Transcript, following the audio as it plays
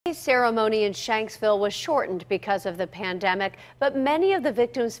The ceremony in Shanksville was shortened because of the pandemic, but many of the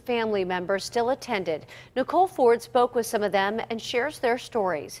victims' family members still attended. Nicole Ford spoke with some of them and shares their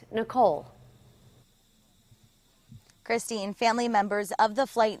stories. Nicole. Christine, family members of the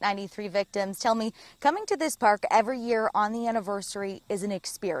Flight 93 victims tell me coming to this park every year on the anniversary is an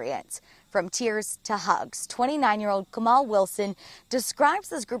experience. From tears to hugs, 29-year-old Kamal Wilson describes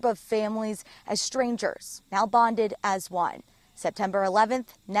this group of families as strangers, now bonded as one. September 11th,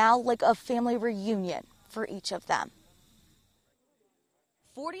 now like a family reunion for each of them.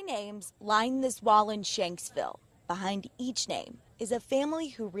 40 names line this wall in Shanksville. Behind each name is a family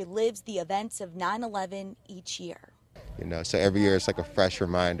who relives the events of 9/11 each year. So every year it's like a fresh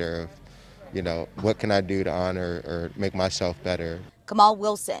reminder of, what can I do to honor or make myself better. Kamal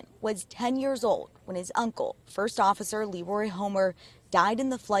Wilson was 10 years old when his uncle, First Officer Leroy Homer, died in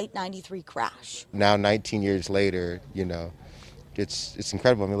the Flight 93 crash. Now 19 years later, it's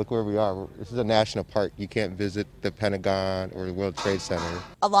incredible. I mean, look where we are. This is a national park. You can't visit the Pentagon or the World Trade Center.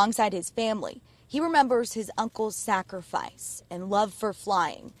 Alongside his family, he remembers his uncle's sacrifice and love for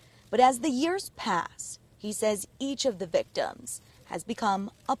flying. But as the years pass, he says each of the victims has become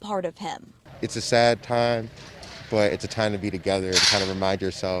a part of him. It's a sad time, but it's a time to be together and kind of remind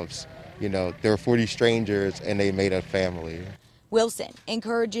yourselves, there were 40 strangers and they made a family. Wilson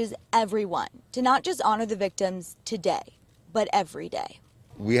encourages everyone to not just honor the victims today, but every day.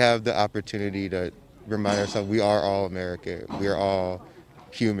 We have the opportunity to remind ourselves we are all American. We are all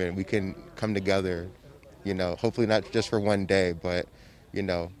human. We can come together, hopefully not just for one day, but,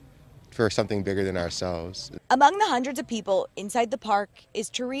 for something bigger than ourselves. Among the hundreds of people inside the park is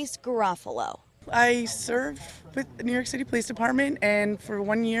Therese Garofalo. I serve with the New York City Police Department, and for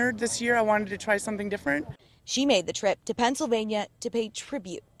 1 year this year I wanted to try something different. She made the trip to Pennsylvania to pay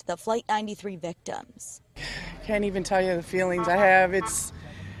tribute to the Flight 93 victims. Can't even tell you the feelings I have.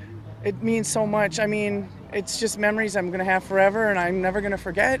 It means so much. I mean, it's just memories I'm going to have forever and I'm never going to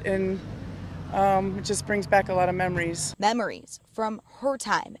forget, and it just brings back a lot of memories. Memories from her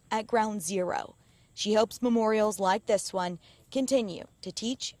time at Ground Zero. She hopes memorials like this one continue to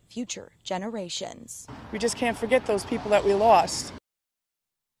teach future generations. We just can't forget those people that we lost.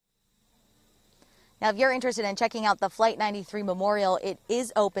 Now, if you're interested in checking out the Flight 93 Memorial, it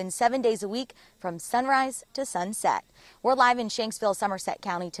is open 7 days a week from sunrise to sunset. We're live in Shanksville, Somerset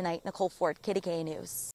County tonight. Nicole Ford, KDKA News.